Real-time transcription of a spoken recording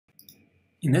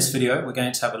In this video, we're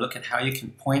going to have a look at how you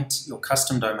can point your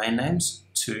custom domain names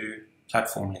to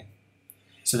Platformly.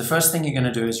 So the first thing you're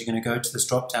going to do is you're going to go to this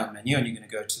drop-down menu and you're going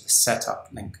to go to the Setup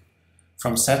link.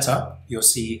 From Setup, you'll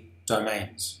see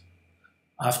Domains.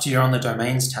 After you're on the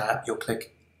Domains tab, you'll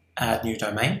click Add New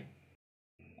Domain.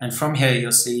 And from here,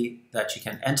 you'll see that you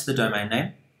can enter the domain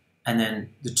name and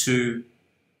then the two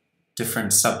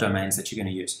different subdomains that you're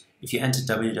going to use. If you enter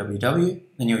www,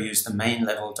 then you'll use the main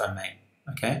level domain.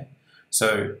 Okay?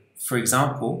 So, for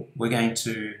example, we're going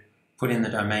to put in the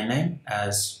domain name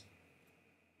as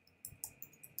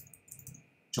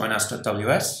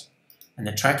joinus.ws, and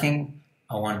the tracking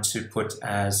I want to put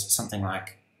as something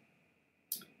like,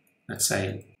 let's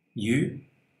say, joinus.ws,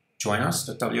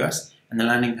 and the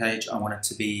landing page I want it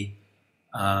to be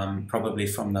probably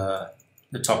from the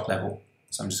top level.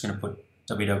 So I'm just going to put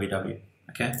www,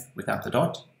 okay, without the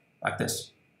dot, like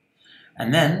this.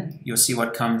 And then you'll see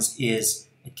what comes is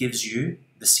it gives you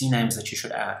the CNAMEs that you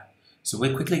should add. So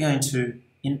we're quickly going to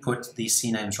input these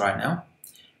CNAMEs right now.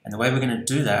 And the way we're going to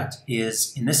do that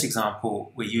is, in this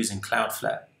example, we're using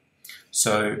Cloudflare.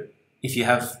 So if you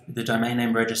have the domain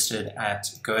name registered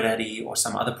at GoDaddy or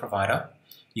some other provider,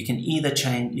 you can either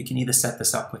set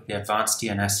this up with the advanced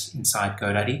DNS inside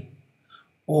GoDaddy,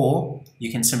 or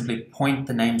you can simply point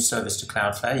the name service to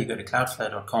Cloudflare. You go to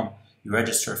cloudflare.com, you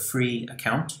register a free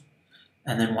account,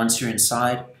 and then once you're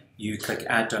inside, you click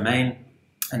Add Domain,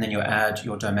 and then you add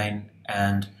your domain.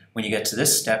 And when you get to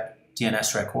this step,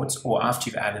 DNS records, or after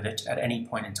you've added it, at any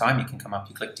point in time, you can come up,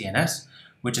 you click DNS,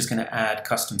 which is going to add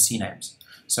custom CNAMEs.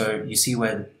 So you see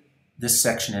where this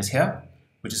section is here.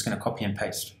 We're just going to copy and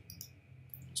paste.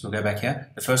 So we'll go back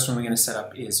here. The first one we're going to set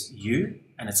up is U,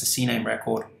 and it's a CNAME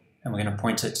record, and we're going to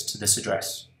point it to this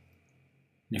address.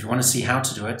 And if you want to see how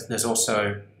to do it, there's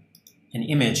also an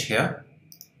image here.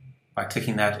 By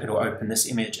clicking that, it'll open this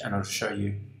image and it'll show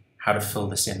you how to fill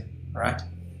this in, all right?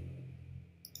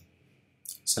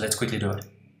 So let's quickly do it.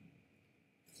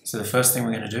 So the first thing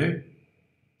we're going to do,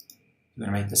 we're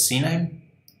going to make the CNAME.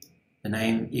 The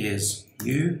name is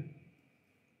U.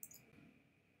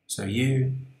 So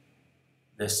U,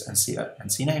 this, and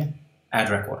CNAME, add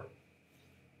record.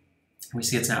 We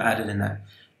see it's now added in there.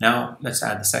 Now let's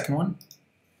add the second one.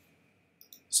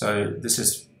 So this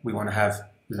is, we want to have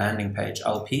landing page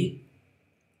LP,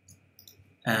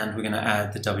 and we're going to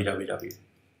add the www.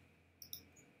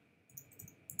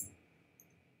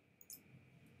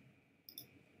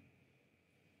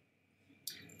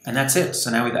 And that's it.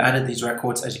 So now we've added these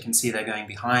records. As you can see, they're going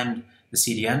behind the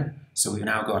CDN. So we've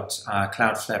now got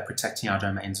Cloudflare protecting our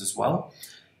domains as well.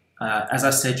 As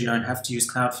I said, you don't have to use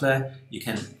Cloudflare. You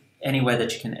can anywhere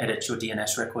that you can edit your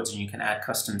DNS records, and you can add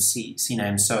custom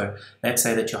CNAMEs. So let's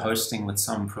say that you're hosting with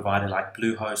some provider like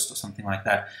Bluehost or something like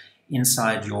that.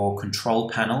 Inside your control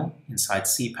panel, inside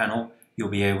cPanel, you'll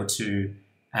be able to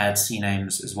add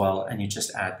CNAMEs as well, and you just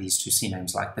add these two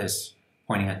CNAMEs like this,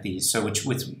 pointing at these. So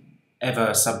whichever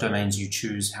subdomains you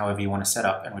choose, however you want to set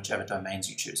up, and whichever domains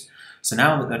you choose. So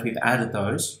now that we've added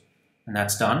those, and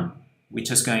that's done, we're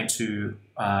just going to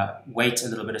wait a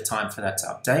little bit of time for that to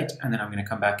update, and then I'm going to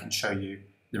come back and show you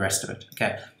the rest of it.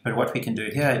 Okay, but what we can do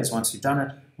here is once we've done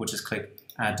it, we'll just click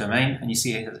Add Domain, and you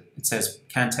see it says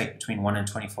can take between 1 and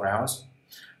 24 hours.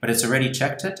 But it's already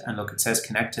checked it, and look, it says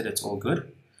connected, it's all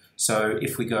good. So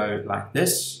if we go like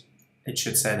this, it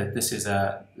should say that this is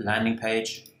a landing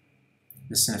page.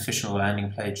 This is an official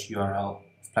landing page URL of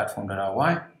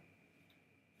platform.ly.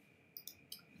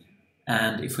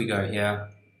 And if we go here,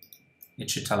 it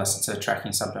should tell us it's a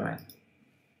tracking subdomain.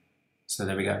 So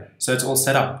there we go. So it's all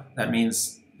set up. That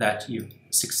means that you've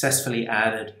successfully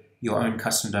added your own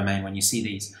custom domain when you see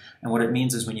these. And what it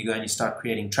means is when you go and you start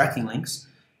creating tracking links,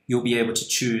 you'll be able to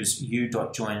choose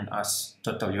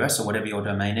u.joinus.ws or whatever your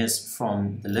domain is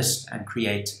from the list and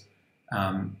create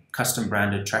custom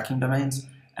branded tracking domains.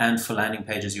 And for landing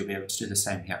pages, you'll be able to do the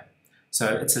same here.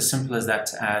 So it's as simple as that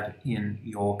to add in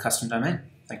your custom domain.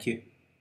 Thank you.